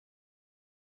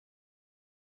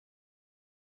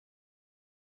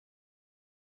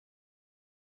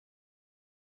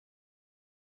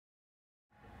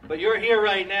But you're here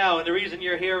right now, and the reason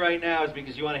you're here right now is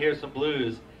because you want to hear some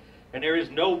blues. And there is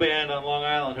no band on Long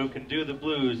Island who can do the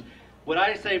blues. When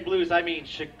I say blues, I mean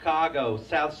Chicago,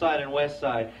 South Side and West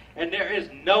Side. And there is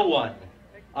no one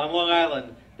on Long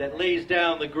Island that lays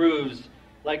down the grooves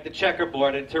like the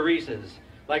Checkerboard and Teresa's.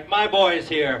 Like my boys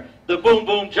here, the Boom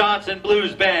Boom Johnson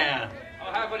Blues Band.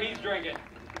 I'll have what he's drinking.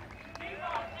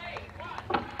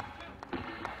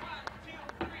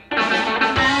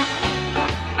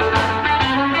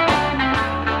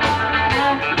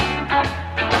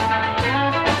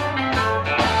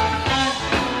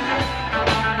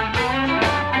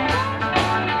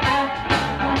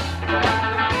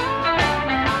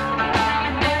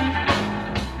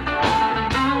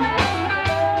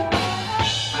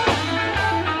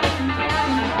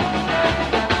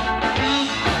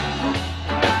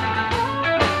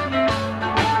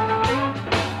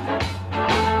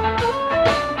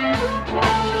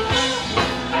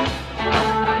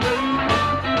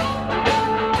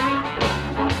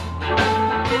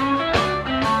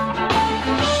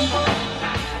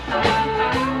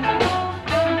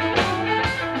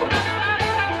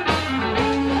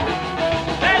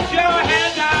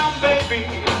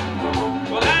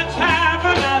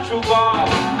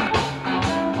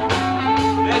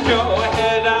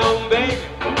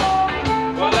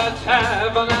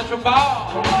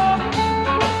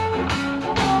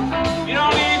 You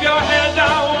don't leave your head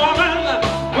down, woman,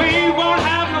 we won't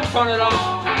have no fun at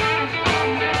all.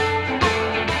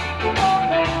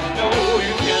 No,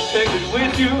 you can't take it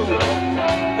with you,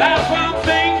 that's one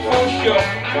thing for sure.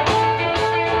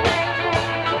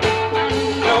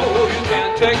 No, you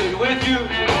can't take it with you,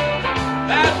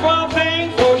 that's one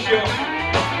thing for sure.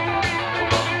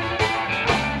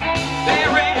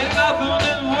 There ain't nothing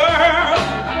in the world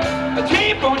to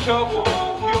keep on your cure.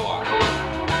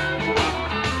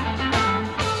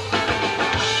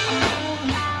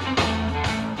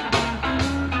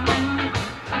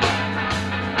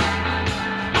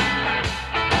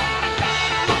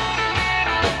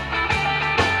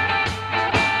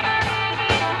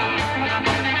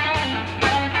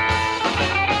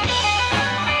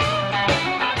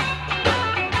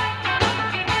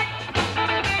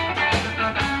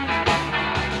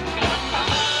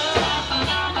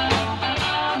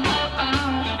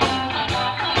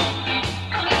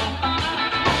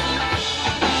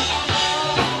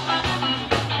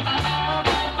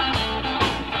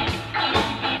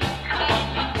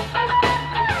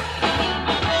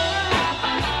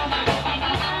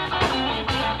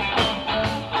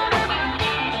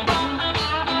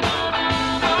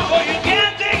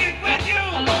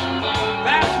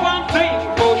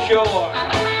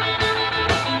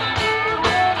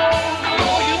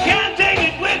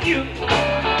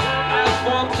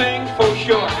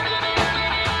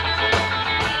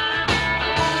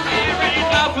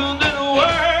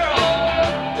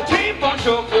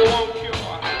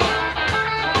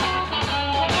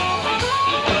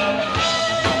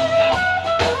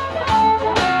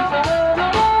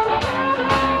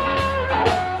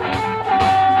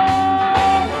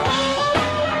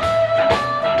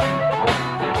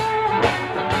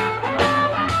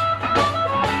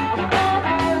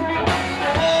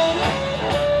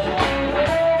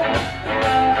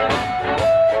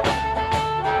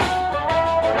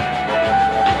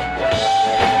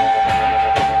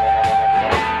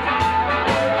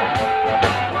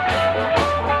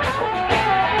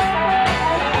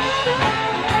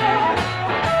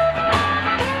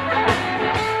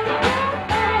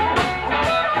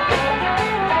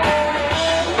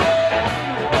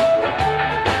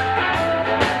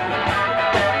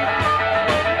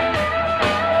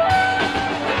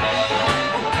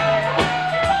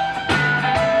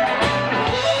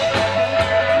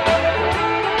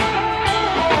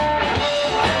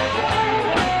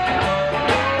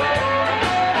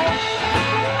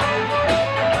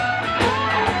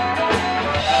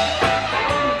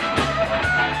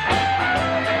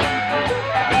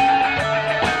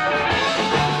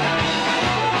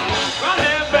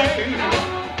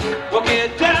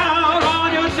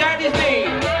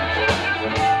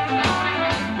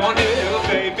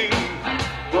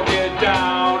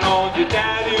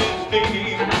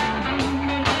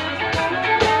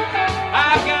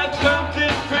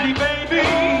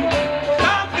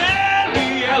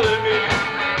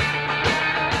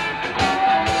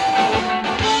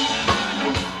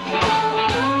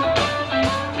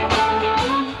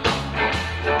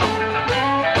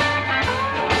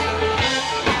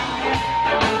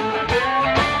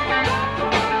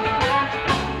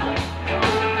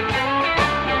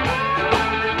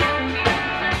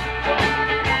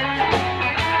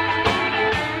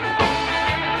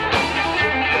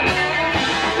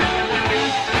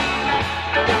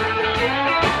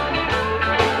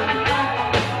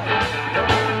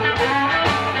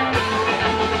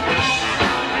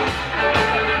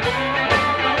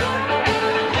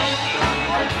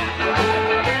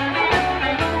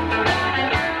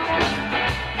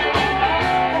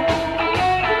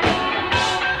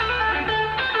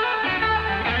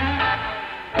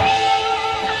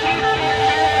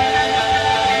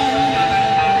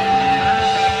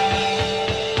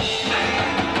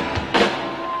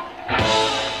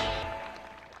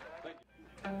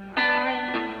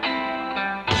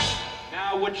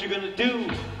 what you gonna do?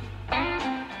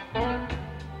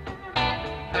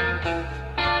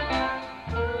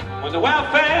 When the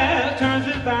welfare turns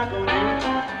its back on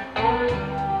you.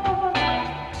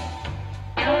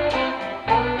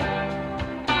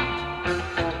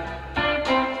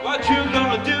 What you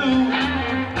gonna do?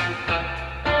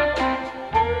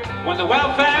 When the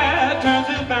welfare turns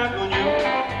its back on you.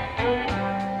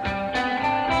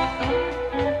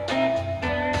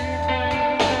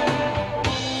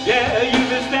 Yeah, you've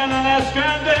been standing there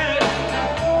stranded.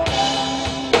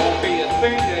 Won't be a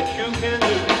thing that you can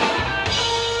do.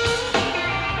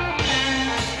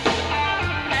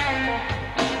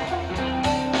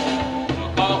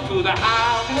 Look all through the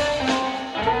house.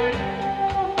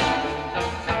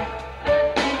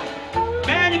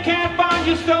 Man, you can't find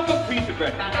yourself a piece of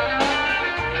bread.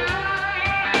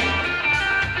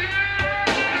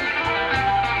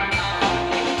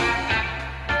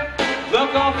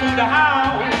 Look all through the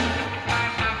house.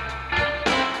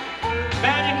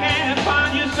 Man, you can't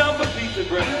find yourself a piece of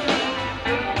bread.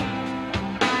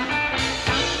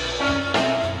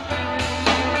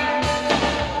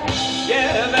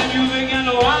 Yeah, then you begin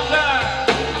to wonder.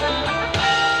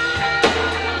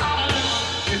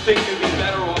 You think you'd be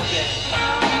better off dead.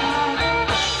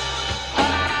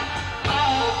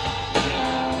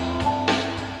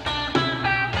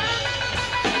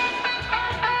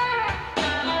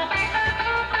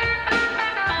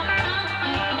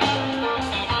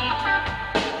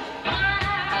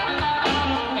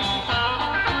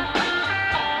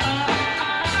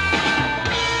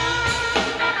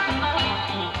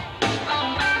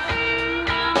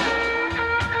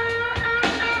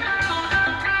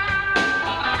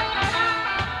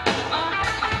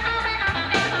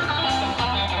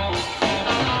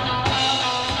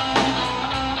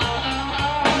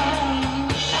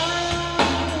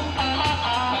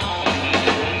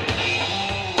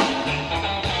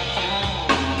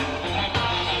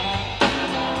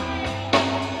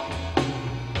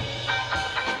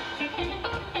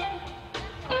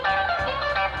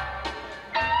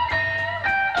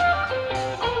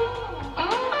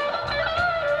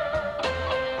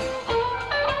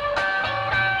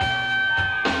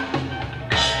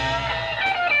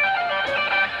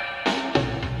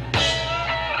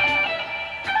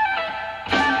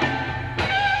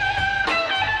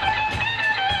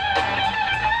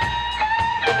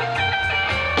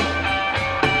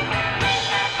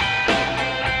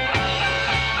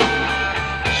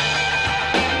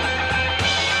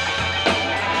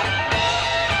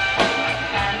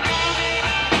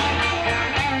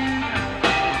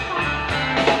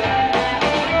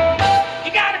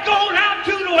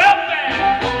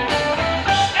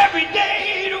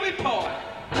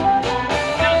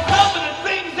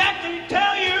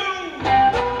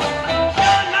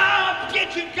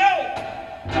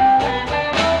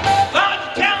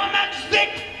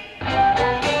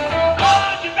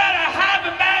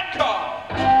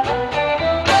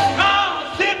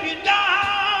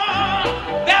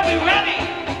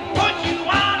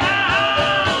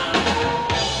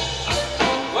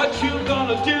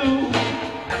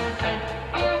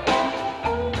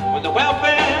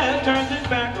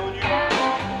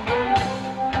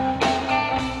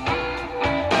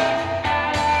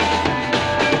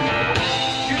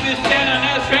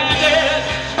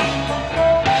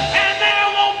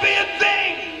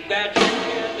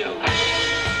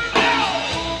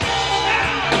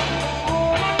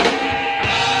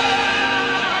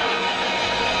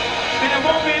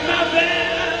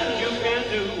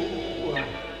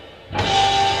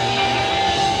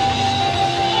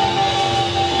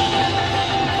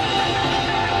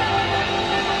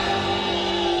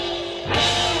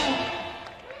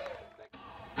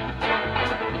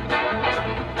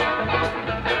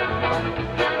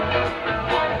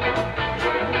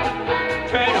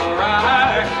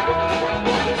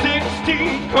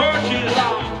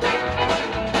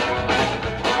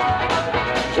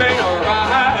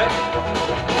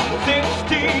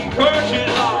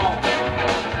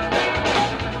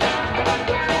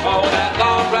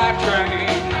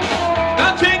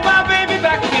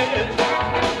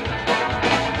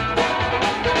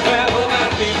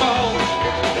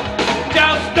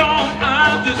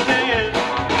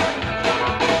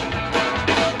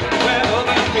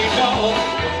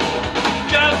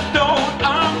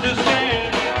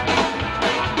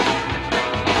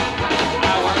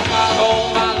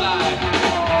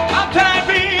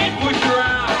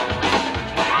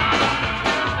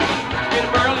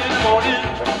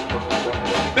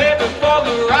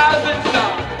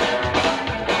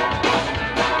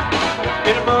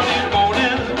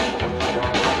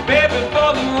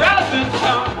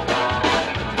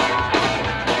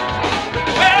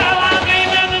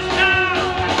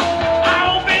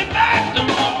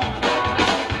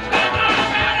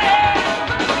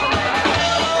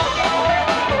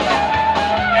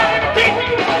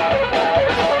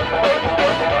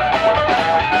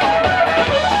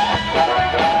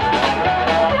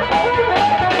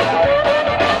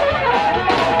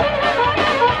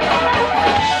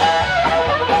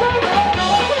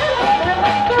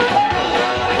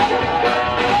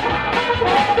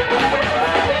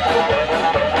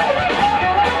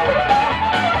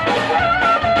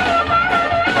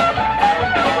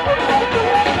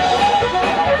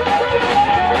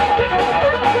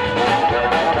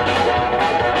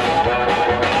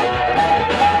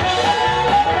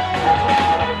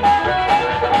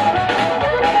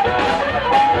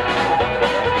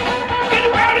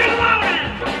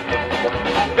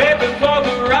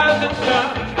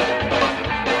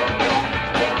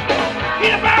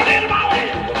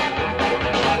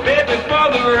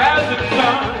 the rising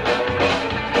sun.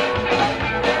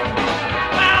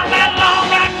 Now that long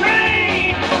black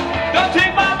train, don't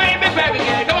take my baby back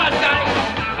again. Come on, Scotty.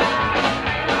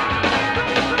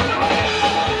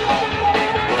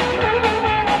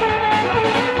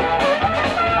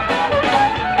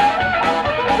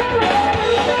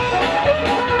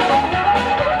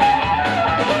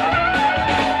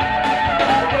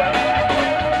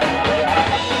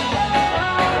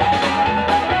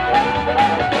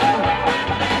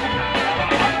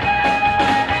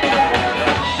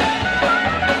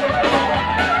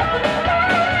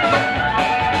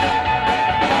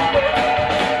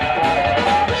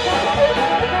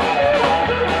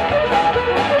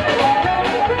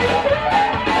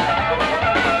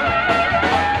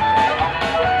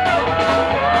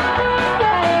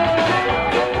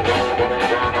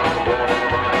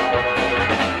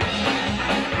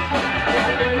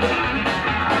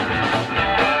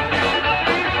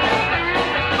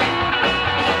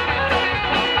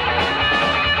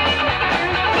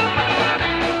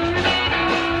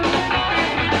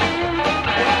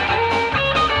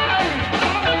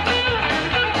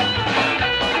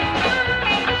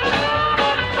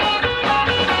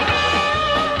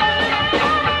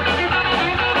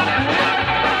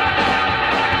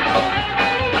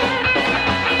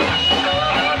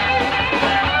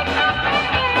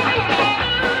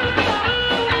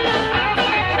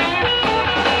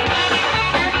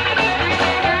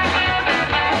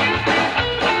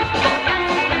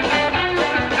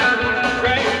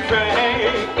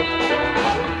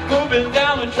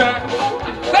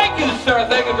 Thank you, sir.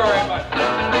 Thank you very much.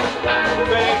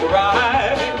 Train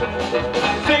ride,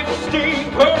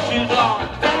 16 coaches long.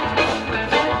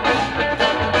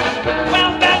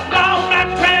 Well, that long that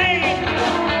train,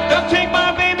 don't take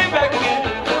my baby back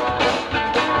again.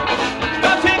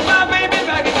 Don't take my baby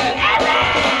back again.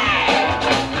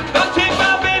 Don't take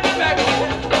my baby back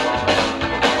again.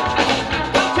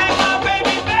 Don't take my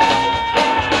baby back.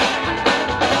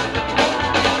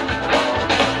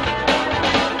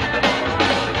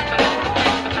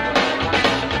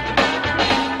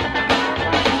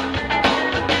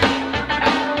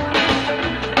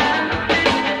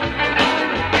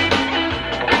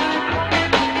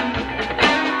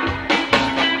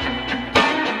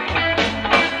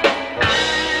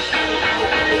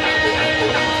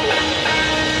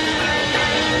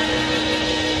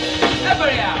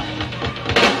 Everybody out.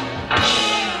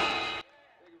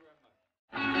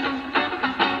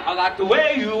 I like the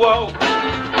way you walk.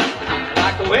 I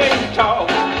like the way you talk.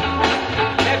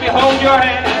 Let me hold your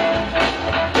hand,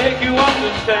 make you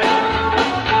understand.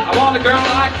 I want a girl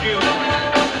like you,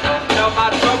 know my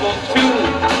troubles too.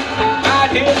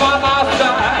 Right here by my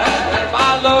side,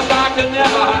 my love I can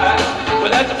never hide.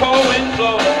 But let the cold wind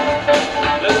blow,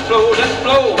 let it blow, let it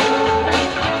blow.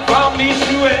 From east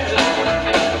to west,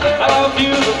 I love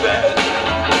you the best.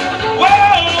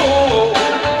 Whoa,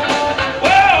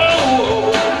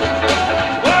 whoa,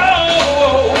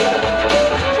 whoa.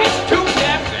 It's too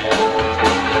damn bad.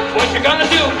 What you gonna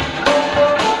do?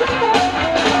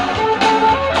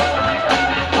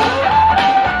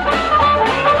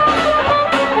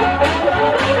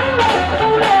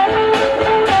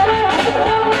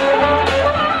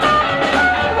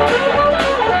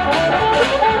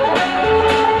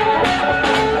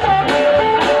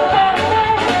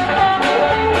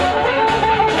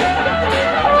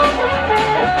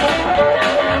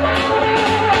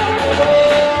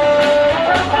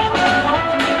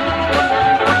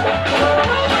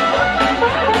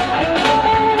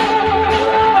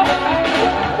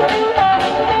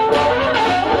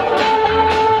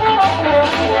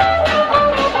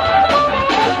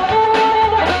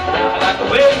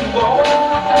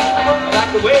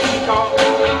 The way you talk,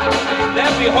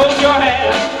 let me hold your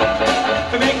hand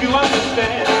to make you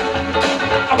understand.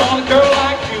 I want a girl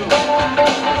like you,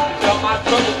 tell my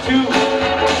trouble too.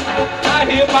 Right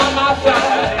here by my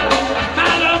side,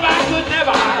 my love I could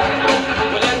never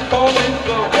hide. But let it cold wind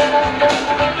blow,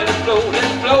 let it blow, let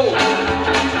it blow.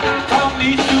 From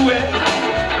east to west,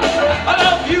 I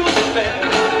love you the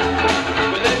best.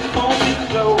 But let it cold wind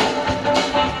blow,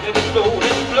 let it blow,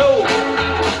 let it blow.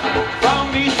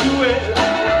 From east to west,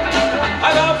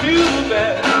 I love you the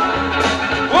best.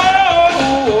 Whoa,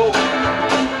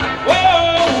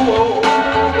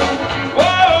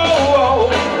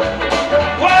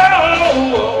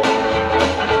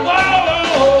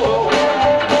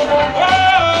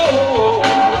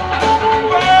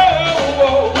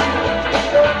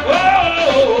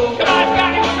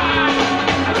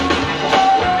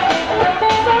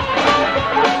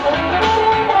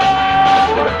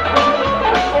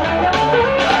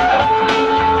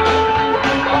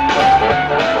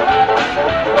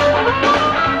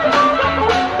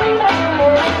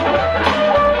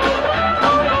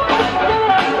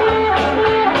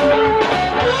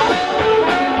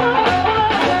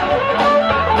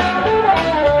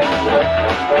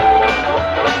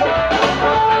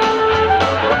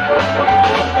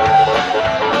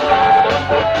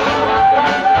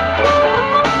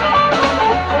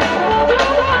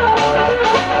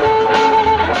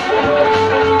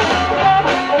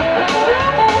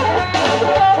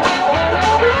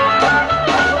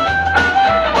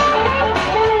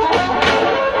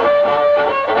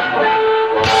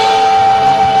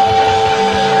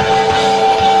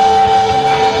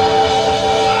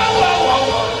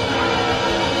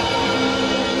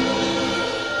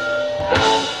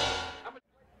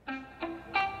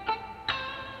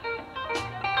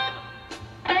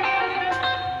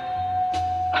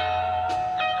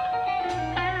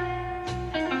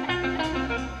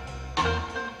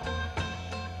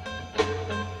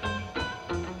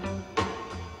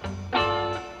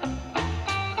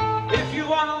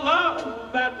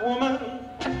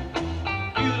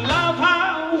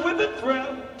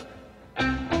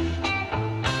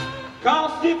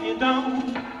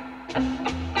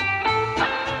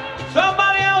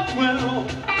 Somebody else went home.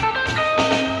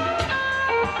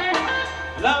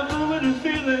 Love her with a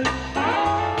feeling.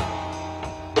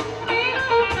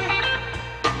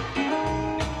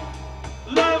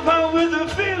 Love her with a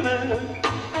feeling.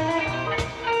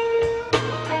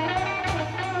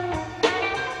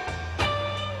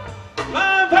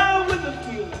 Love her with a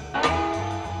feeling.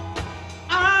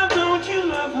 Ah, don't you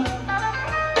love her?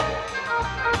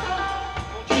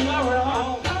 Don't you love her at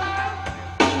all?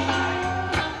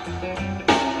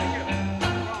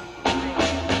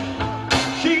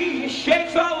 She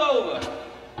shakes all over.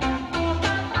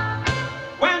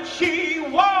 When she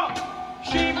walks,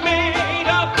 she made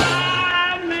a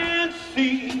blind man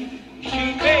see.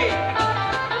 She made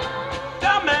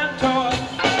the man toy.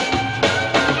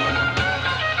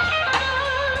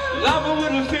 Love her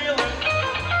with a feeling.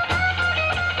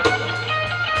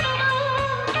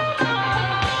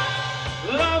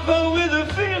 Love her with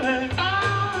a feeling.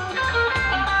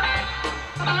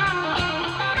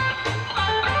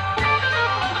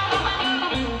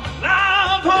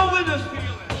 Love her with a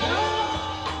feeling.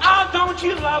 Oh, don't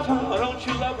you love her? Don't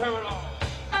you love her at all?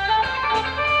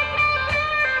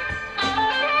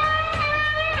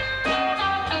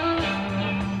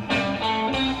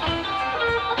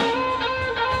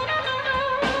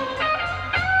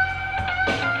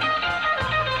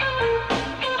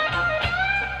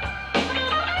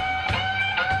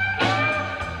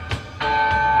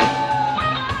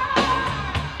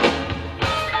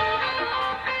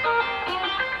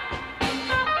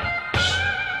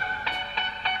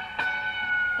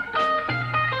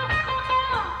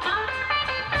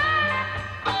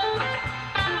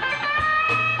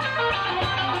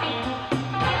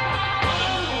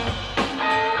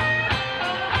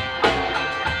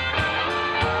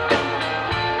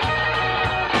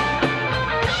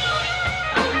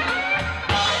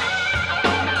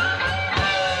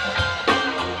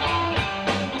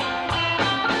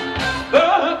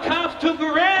 The cops took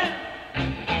her in.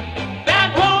 That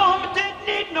woman didn't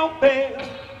need no bail.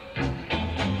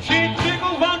 She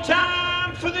tickled one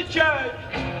time for the judge.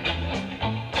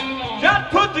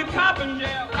 Just put the cop in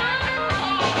jail.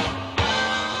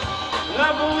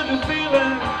 Love her with a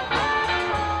feeling.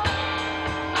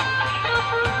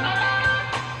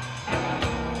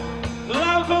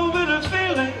 Love her with a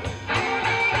feeling.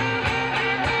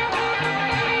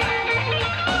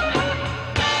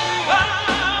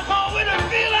 Love her with a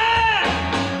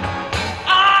feeling.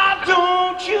 Ah,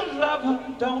 don't you love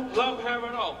her? Don't love her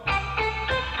at all.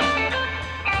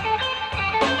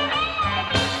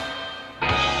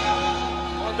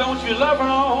 Oh, don't you love her at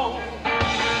all?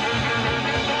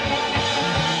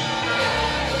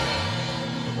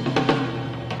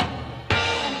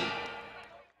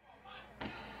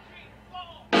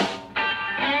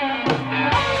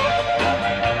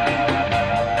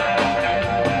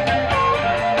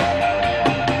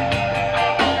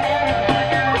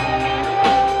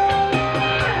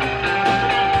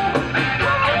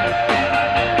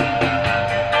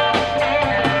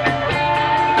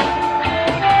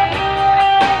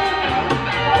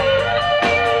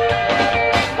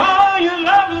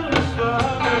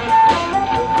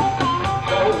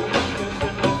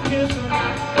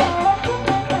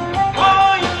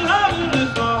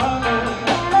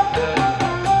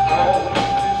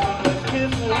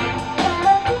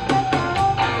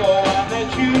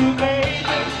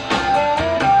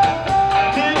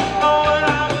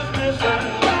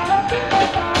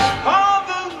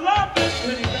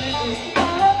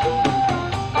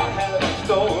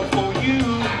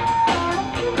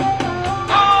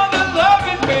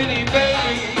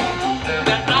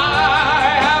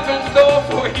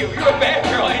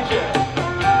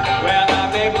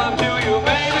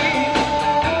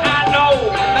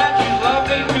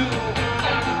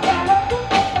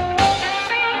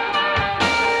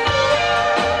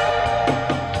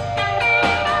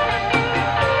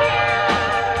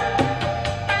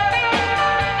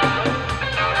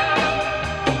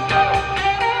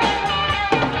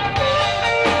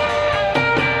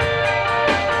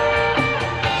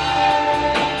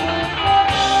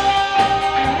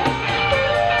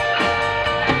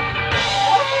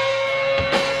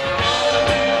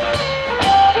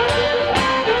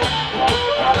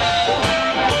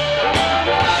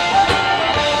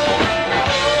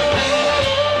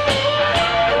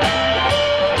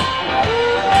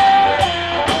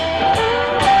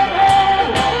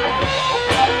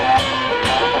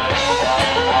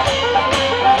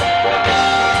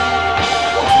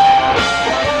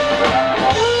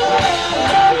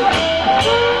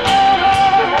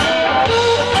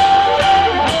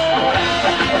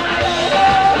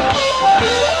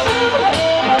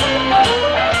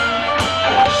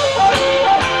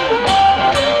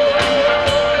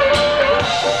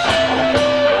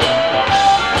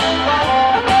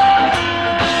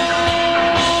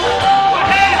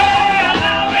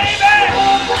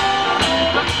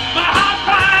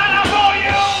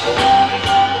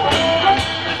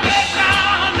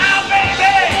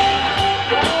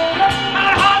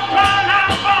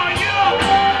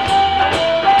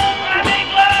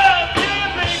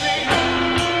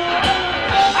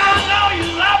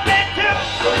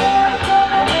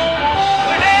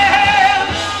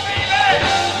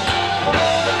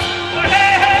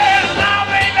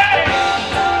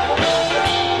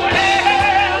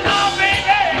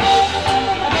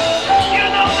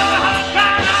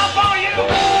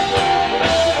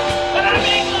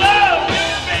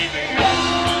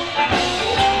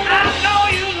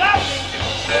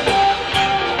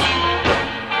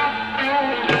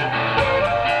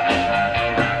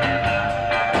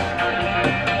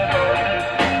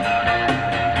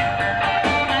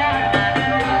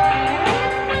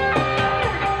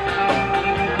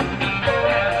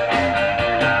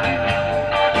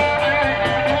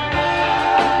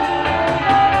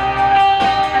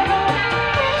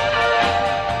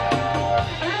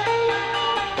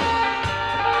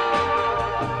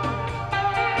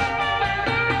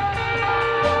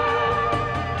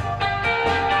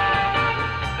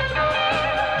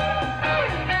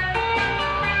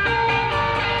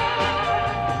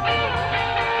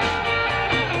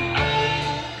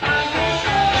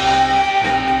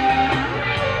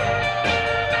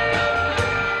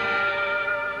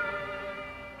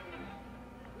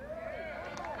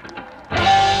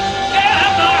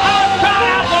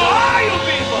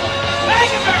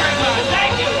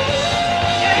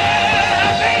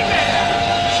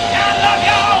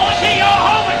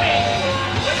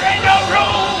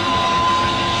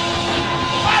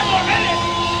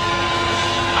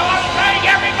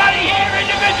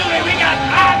 baby, we got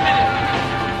power.